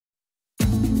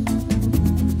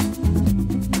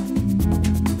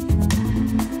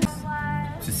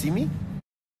see me?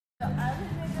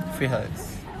 Free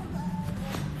hugs.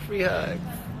 Free hugs.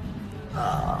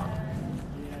 Oh.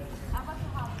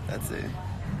 That's it.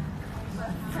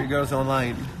 Free girls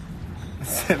online.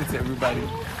 Send it to everybody.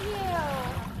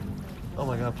 Oh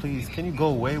my God, please, can you go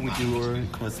away with your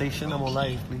conversation? I'm on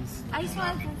live, please. I just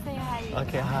wanted to say hi.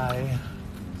 Okay, hi.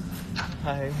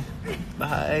 Hi.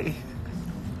 Bye.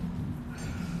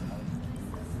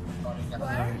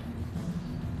 Alright.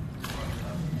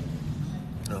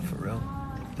 No, for real.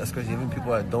 That's crazy. Even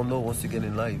people I don't know wants to get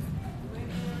in live.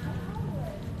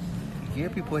 Here,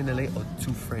 people in LA are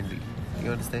too friendly.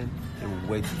 You understand? They're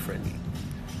way too friendly.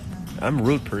 I'm a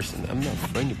rude person. I'm not a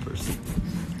friendly person.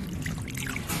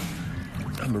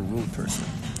 I'm a rude person.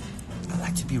 I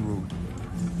like to be rude.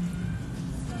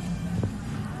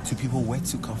 To people way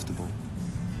too comfortable.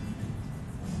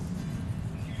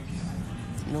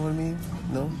 You know what I mean?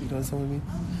 No? You don't understand what I mean?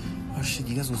 Oh shit,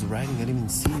 you guys was writing. I didn't even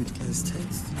see you guys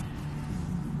text.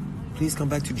 Please come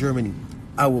back to Germany.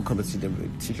 I will come back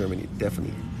to Germany,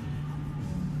 definitely.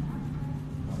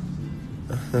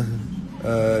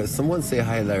 Someone say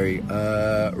hi, Larry.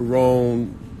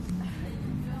 Wrong.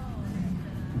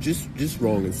 Just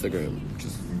wrong Instagram.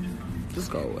 Just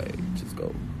go away. Just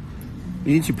go.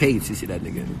 You need to pay to see that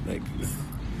nigga. Like,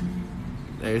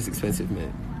 that is expensive,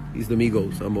 man. He's the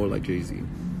Migos. I'm more like Jay-Z.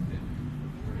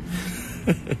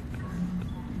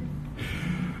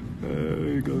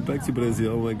 Go back to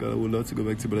Brazil. Oh my God, I would love to go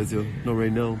back to Brazil. Not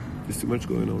right now. There's too much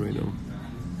going on right now.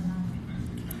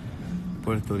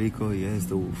 Puerto Rico,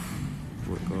 yes, oh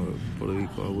my God, Puerto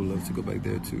Rico, I would love to go back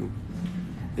there too.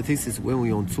 The thing is, when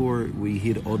we're on tour, we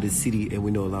hit all the city and we're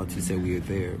not allowed to say we're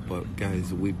there. But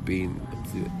guys, we've been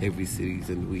to every city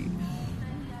and we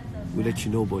let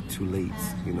you know, but too late,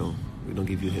 you know. We don't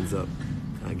give you hands up.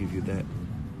 I give you that.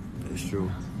 That's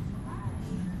true.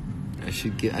 I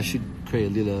should create a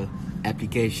little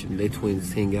application, let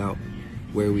twins hang out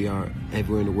where we are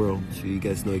everywhere in the world, so you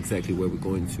guys know exactly where we're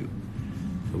going to.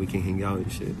 So we can hang out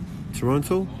and shit.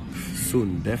 Toronto?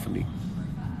 Soon, definitely.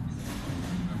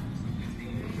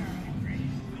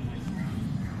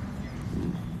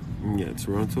 Yeah,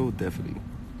 Toronto, definitely.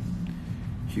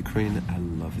 Ukraine, I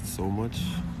love it so much.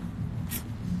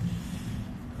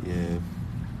 Yeah.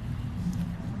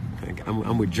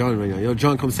 I'm with John right now. Yo,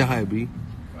 John, come say hi, B.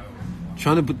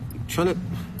 Trying to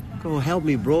go help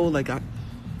me, bro. Like, I'm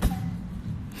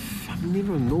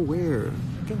never nowhere.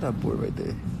 Look at that boy right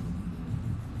there.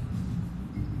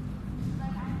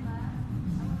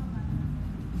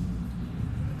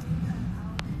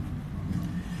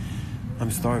 I'm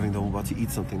starving though. I'm about to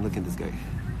eat something. Look at this guy.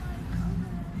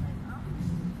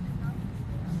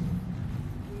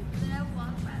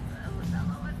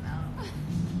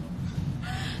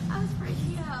 I was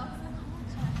freaking out.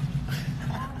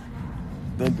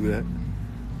 Don't do that.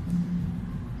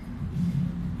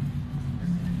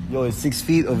 Yo, it's 6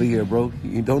 feet over here, bro.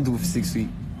 You don't do 6 feet.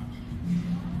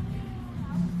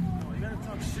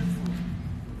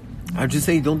 I'm just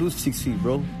saying, don't do 6 feet,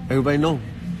 bro. Everybody know.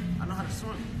 I know how to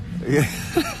swim. Yeah.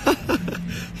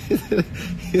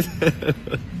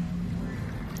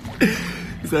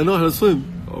 He said, I know how to swim.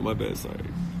 Oh, my bad, sorry.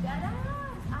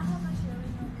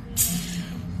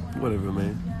 Whatever,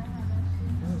 man.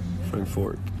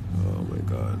 Frankfurt. Oh, my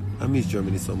God. I miss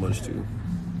Germany so much, too.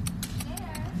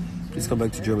 Please come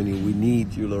back to Germany. We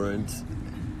need you, Laurent.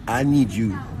 I need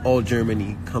you. All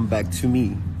Germany, come back to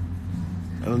me.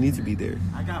 I don't need to be there.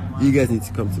 I got mine. You guys need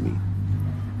to come to me.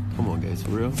 Come on, guys,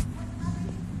 for real.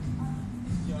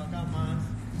 Yo, I got mine.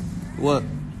 What?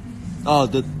 Oh,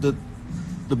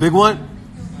 the big one?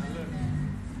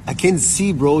 I can't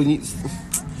see, bro. You need...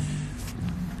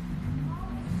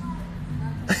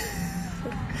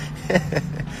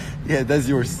 Yeah, that's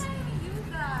yours.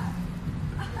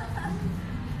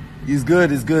 He's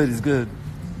good, he's good, he's good.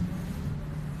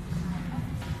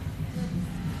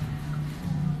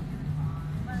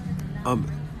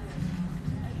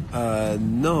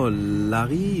 Non,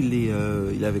 Larry, il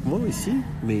est avec moi ici,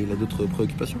 mais il a d'autres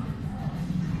préoccupations.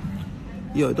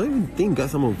 Yo, I don't even think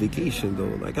guys I'm on vacation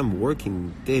though. Like I'm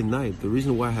working day and night. The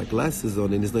reason why I have glasses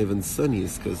on and it's not even sunny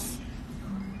is because, you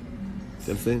know what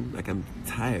I'm saying? Like I'm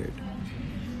tired.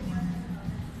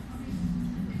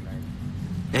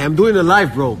 Hey, I'm doing a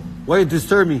live, bro. Why you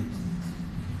disturb me?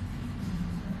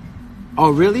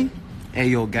 Oh, really? Hey,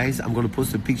 yo, guys, I'm gonna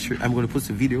post a picture. I'm gonna post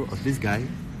a video of this guy.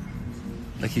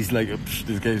 Like he's like,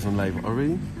 this guy is on live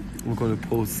already. I'm gonna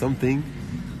post something.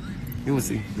 You will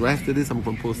see. Right after this, I'm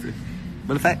gonna post it.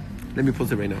 Matter of fact, let me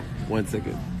post it right now. 1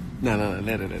 second. No.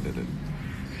 Let it.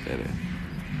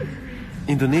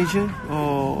 Indonesia?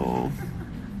 Oh.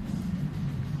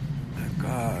 My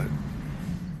God.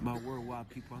 My worldwide. lot,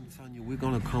 people. I'm telling you, we're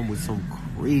gonna come with some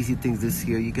crazy things this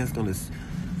year. You guys gonna,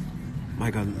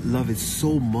 my God, love it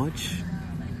so much.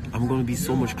 I'm gonna be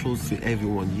so much close to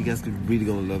everyone. You guys could really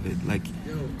gonna love it. Like,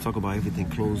 talk about everything: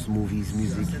 clothes, movies,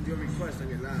 music. Send you a request on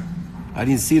your live. I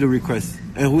didn't see the request.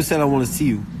 And who said I want to see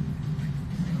you?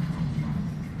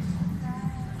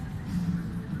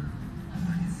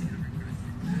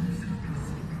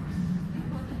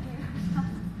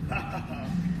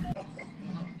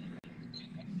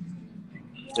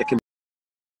 I can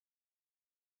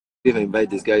if I invite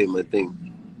this guy in my thing.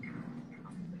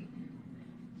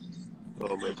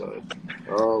 Oh my God.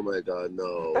 Oh my God,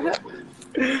 no.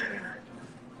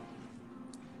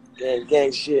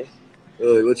 Gang shit.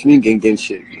 What you mean gang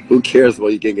shit? Who cares about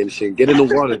you gang shit? Get in the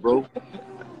water, bro.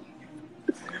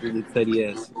 Really teddy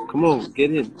ass. Come on,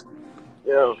 get in.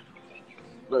 Yo,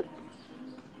 look.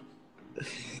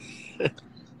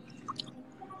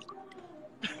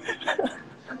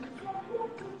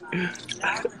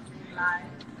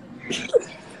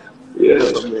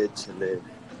 Yeah. Chilling.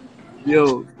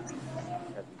 Yo.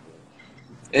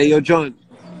 Hey, yo, John.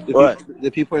 What?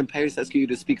 The people in Paris asking you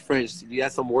to speak French. Do you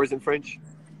have some words in French?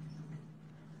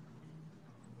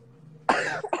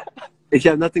 If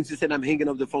you have nothing to say, I'm hanging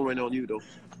up the phone right now on you, though.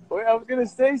 Wait, I was gonna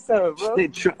say something, bro.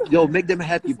 Yo, make them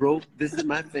happy, bro. This is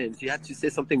my fans. You have to say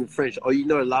something in French, or you're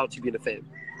not allowed to be in a fan.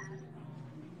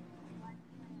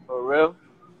 For real?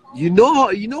 You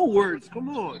know words. Come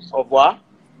on. Au revoir.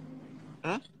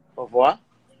 Huh? Au revoir.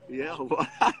 Yeah. Au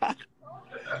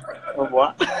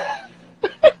revoir.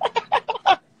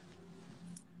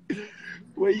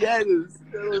 Where you at? Let's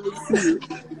see it.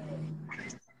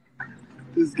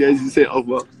 This guy's just saying, "Oh,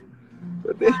 well,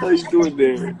 what the hell are you doing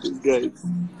there?" This guy's.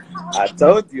 I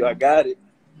told you, I got it.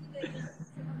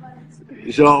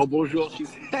 Genre, bonjour, she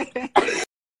said.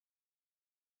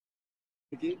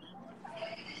 Okay.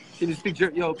 Can you speak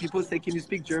German? Yo, people say, can you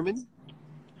speak German?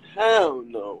 Hell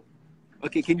no.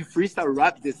 Okay, can you freestyle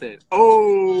rap this in?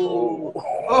 Oh.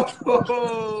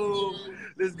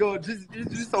 Let's go.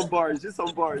 Just some bars. Just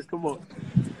some bars. Come on.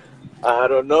 I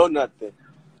don't know nothing.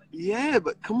 Yeah,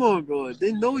 but come on, bro.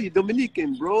 They know you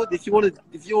Dominican, bro. If you want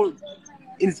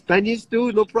in Spanish,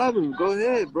 dude, no problem. Go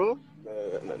ahead, bro.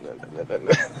 No.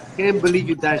 Can't believe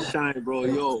you that shine, bro.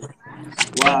 Yo.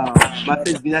 Wow. My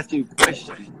friends been asking you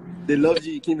questions. They love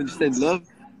you. You can't understand love.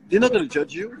 They're not going to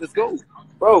judge you. Let's go.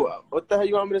 Bro, what the hell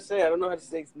you want me to say? I don't know how to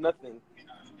say nothing.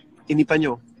 En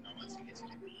español.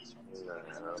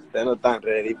 No, usted no tan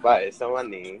ready para eso,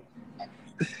 maní.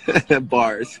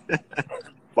 Bars.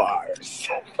 Bars.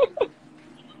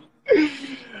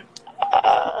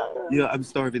 Yeah, I'm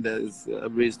starving.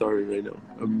 I'm really starving right now.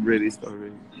 I'm really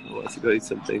starving. I want to go eat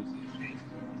something.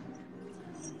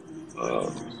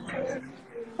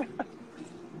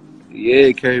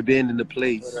 Yeah, Caribbean in the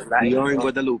place. We are in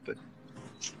Guadalupe.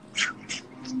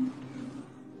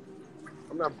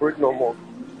 I'm not broke no more.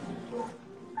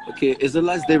 Okay, it's the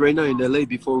last day right now in LA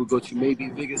before we go to maybe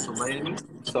Vegas or Miami.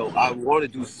 So I want to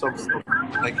do some stuff,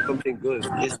 like something good.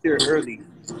 It's still early.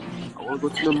 I want to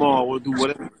go to the mall. I want to do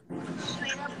whatever.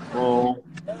 Mall.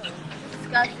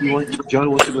 John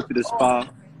wants to go to the spa.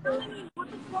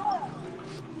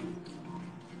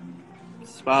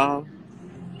 Spa,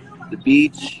 the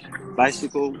beach,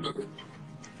 bicycle.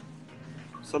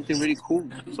 Something really cool.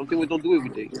 Something we don't do every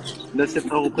day.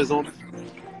 971 représente.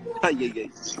 Aïe, aïe,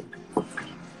 aïe.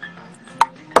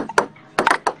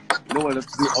 You know what I love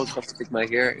to do? I'll just take my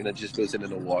hair and it just goes into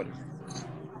the water.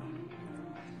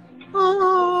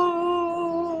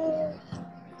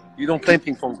 You don't play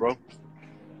ping pong, bro.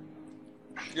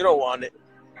 You don't want it.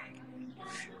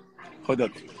 Hold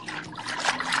up.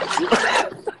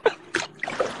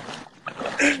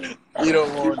 You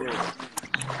don't want it.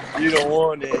 You don't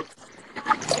want it.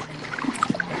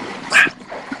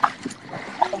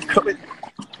 I'm coming.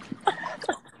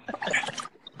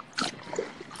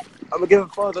 I'm gonna give him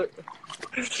father.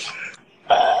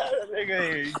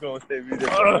 Nigga, he's gonna stay with there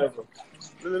forever.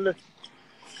 Look.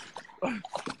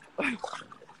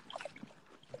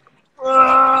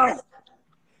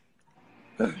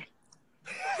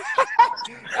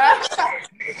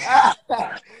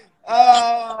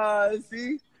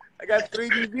 See? I got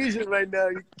 3D vision right now.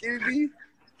 You kidding me?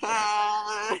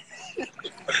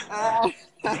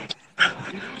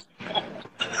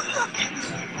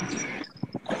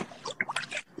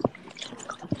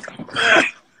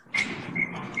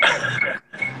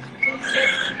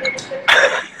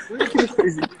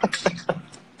 Crazy.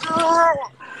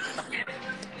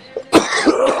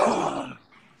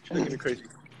 Making me crazy.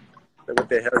 Like, what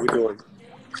the hell are we doing?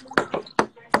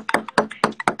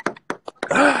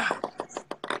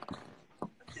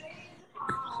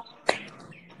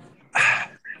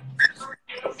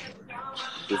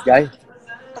 This guy.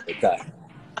 That guy.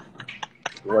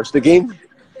 You watch the game?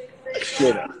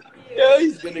 Straight up. Yeah,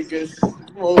 he's gonna get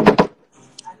smoked.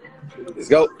 Let's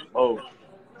go. Oh.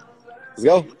 Let's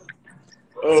go.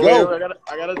 Oh, Let's wait, go. wait,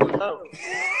 I gotta zoom out.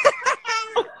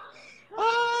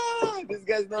 Ah, this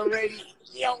guy's not ready.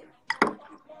 Yo.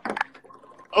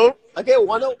 Oh, Okay,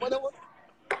 1-0, 1-0.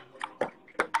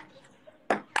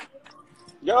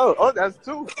 yo, oh, that's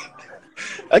two.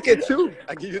 Okay, 2.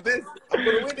 I give you this. I'm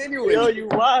gonna win anyway. Yo, you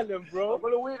wildin', bro. I'm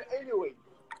gonna win anyway.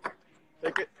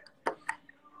 Take it.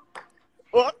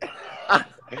 What?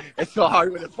 It's so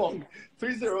hard with the phone.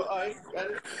 3-0. Alright,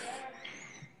 got it.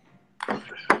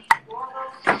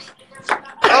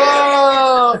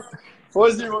 Oh!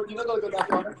 4-0. You're not gonna go that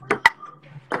far.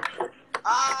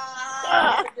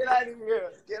 Ah! Get out of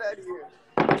here. Get out of here.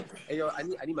 Hey, yo, I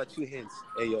need my 2 hands.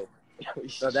 Hey, yo.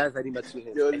 No, that's I need my 2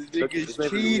 hands. Yo, this Look, nigga's this man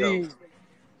really cheating. young.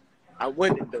 I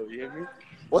win it, though, you hear me?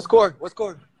 What score? What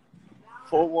score?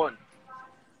 4-1.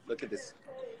 Look at this.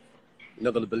 You're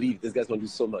not gonna believe this guy's gonna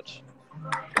lose so much.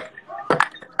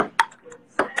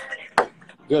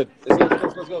 Good. Let's go.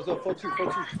 4-2,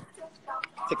 4-2.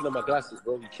 Taking off my glasses,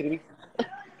 bro. You kidding me?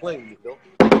 Playing me, bro.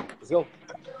 Let's go.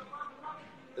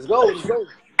 Let's go. Let's go.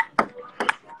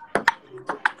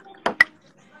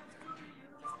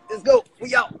 Let's go.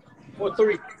 We out.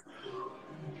 4-3.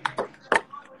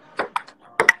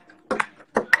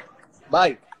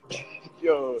 Bye.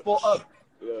 Yo. 4 up.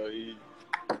 Yo, he...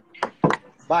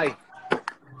 Bye.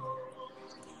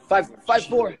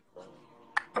 5-4.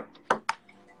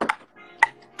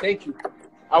 Thank you.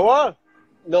 I won.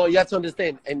 No, you have to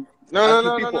understand. And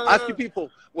ask your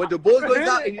people. When the ball goes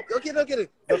out, and you, okay, don't get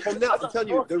it. But from now, I'm telling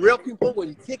you, the real people, when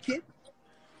you take it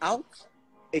out,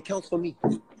 it counts for me.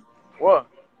 What?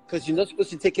 Because you're not supposed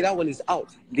to take it out when it's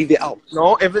out. Leave it out.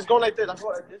 No, if it's going like this, I go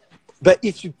like this. But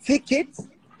if you take it,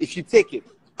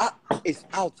 it's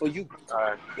out for you. All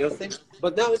right. You know what I'm saying?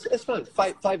 But now it's fine.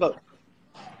 5 up.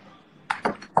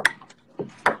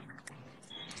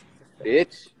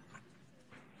 Bitch.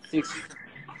 6.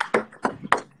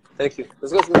 Thank you.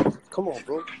 Let's go. Come on,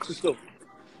 bro. Too slow.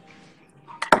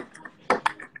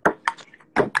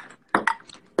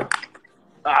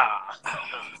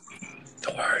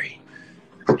 Don't worry.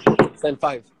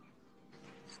 10-5.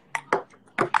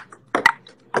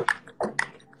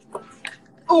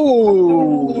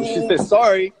 Ooh, she said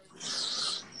sorry.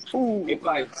 Ooh,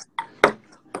 8-5.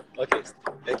 Okay,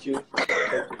 thank you.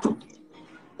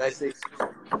 9-6.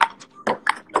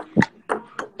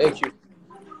 Thank you.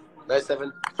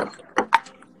 9-7.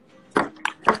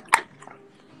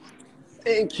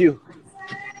 Thank you.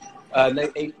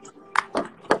 9-8.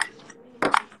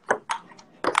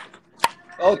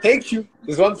 Oh, thank you.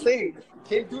 That's what I'm saying.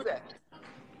 Can't do that.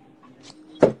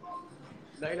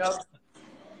 9 up.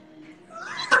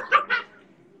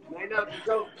 9 up.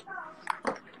 Go.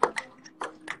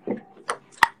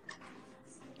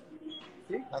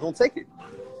 See? I don't take it.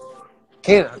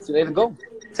 Can't. I have to let it go.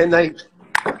 10-9.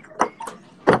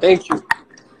 Thank you.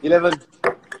 11.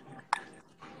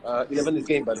 11 is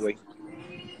game, by the way.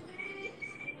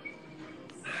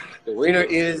 The winner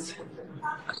is.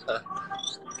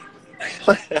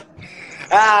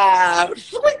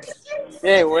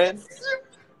 Yeah, win.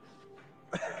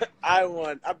 I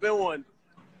won. I've been one.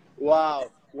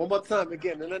 Wow. One more time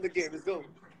again. Another game. Let's go.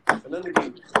 Another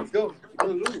game. Let's go.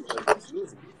 You're going to lose. Let's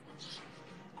lose.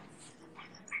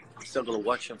 I'm still going to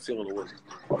watch. I'm still going to win.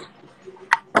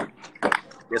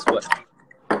 Guess what?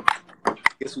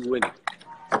 Guess who's winning?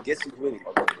 Guess who's winning?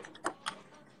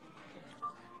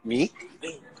 Me?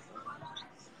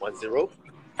 1-0.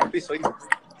 Please, so easy.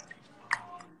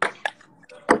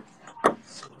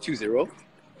 2-0.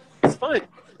 It's fine.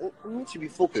 We need to be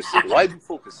focused. Why be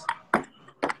focused?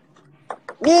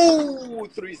 Ooh,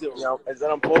 3-0. Yeah, is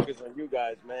that I'm focused on you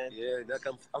guys, man. Yeah,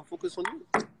 I'm focused on you.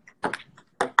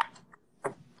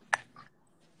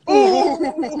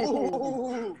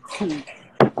 Ooh!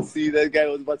 See, that guy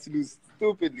was about to lose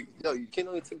stupidly. No, you can't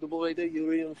only take the ball right there. You're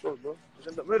already on the floor, bro. It's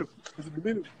in the middle. It's in the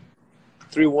middle.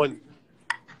 3-1.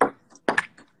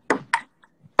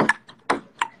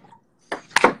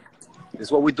 This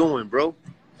is what we're doing, bro.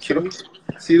 Kidding me?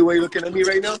 See the way you're looking at me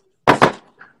right now?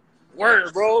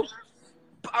 Word, bro.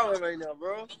 Power right now,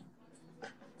 bro.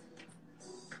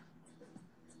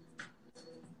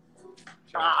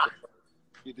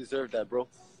 You deserve that, bro.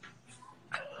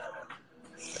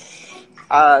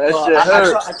 That shit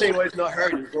hurts. I tell you what, it's not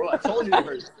hurting, bro. I told you it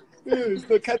hurts. Yeah, it's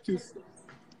not cactus.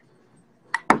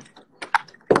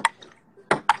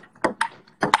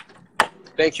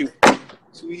 Thank you.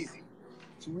 Too easy.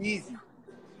 Too easy.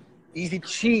 Easy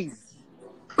cheese.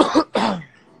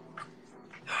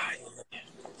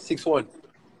 6-1.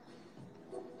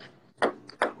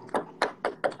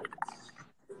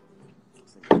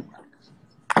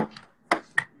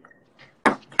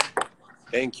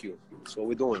 Thank you. That's what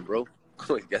we're doing, bro.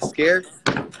 You got scared?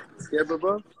 Scared,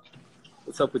 bro?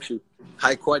 What's up with you?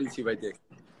 High quality right there.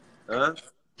 Huh?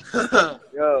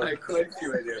 Yo, High quality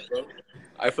right there, bro.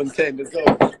 iPhone 10, let's go.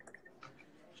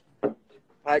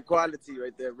 high quality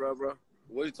right there, bro.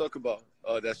 What are you talking about?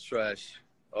 Oh, that's trash.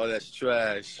 Oh, that's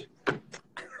trash.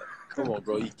 Come on,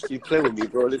 bro. You keep playing with me,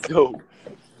 bro. Let's go.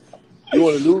 You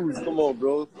want to lose? Come on,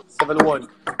 bro. 7-1.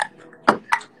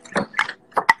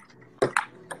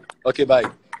 Okay, bye.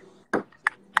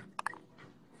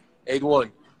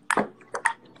 8-1.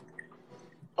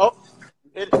 Oh,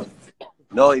 hit it.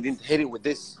 No, he didn't hit it with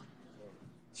this.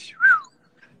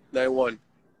 9-1.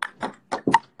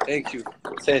 Thank you.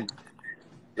 10.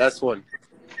 Last one.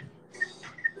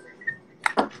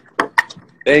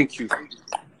 Thank you.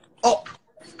 Oh,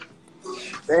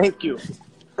 Thank you.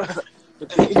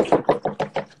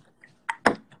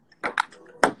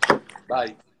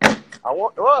 bye. I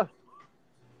want what?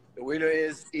 The winner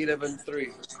is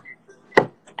 11-3.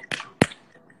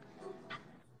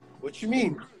 What you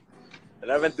mean?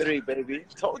 11-3, baby.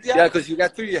 Told ya. Yeah, because you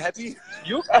got 3. You happy?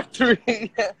 You got 3.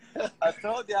 I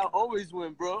told you I always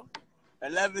win, bro.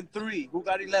 11-3. Who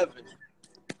got 11?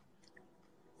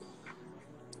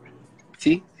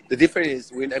 See, the difference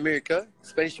is we're in America,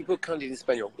 Spanish people count in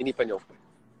Espanol.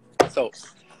 So,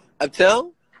 I'm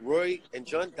telling Roy and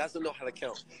John doesn't know how to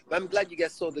count. But I'm glad you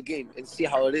guys saw the game and see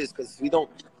how it is, because we don't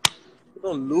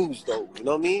lose though. You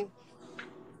know what I mean?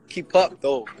 Keep up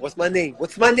though. What's my name?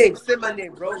 Say my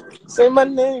name, bro. Say my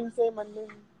name. Say my name.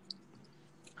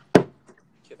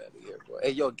 Get out of here, bro.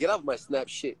 Hey, yo, get off my Snap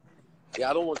shit. Yeah,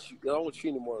 I don't want you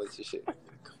anymore on this shit.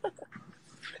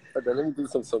 Okay, let me do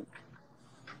some.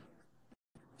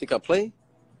 Think I'm playing?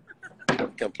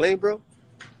 Think I'm playing, bro?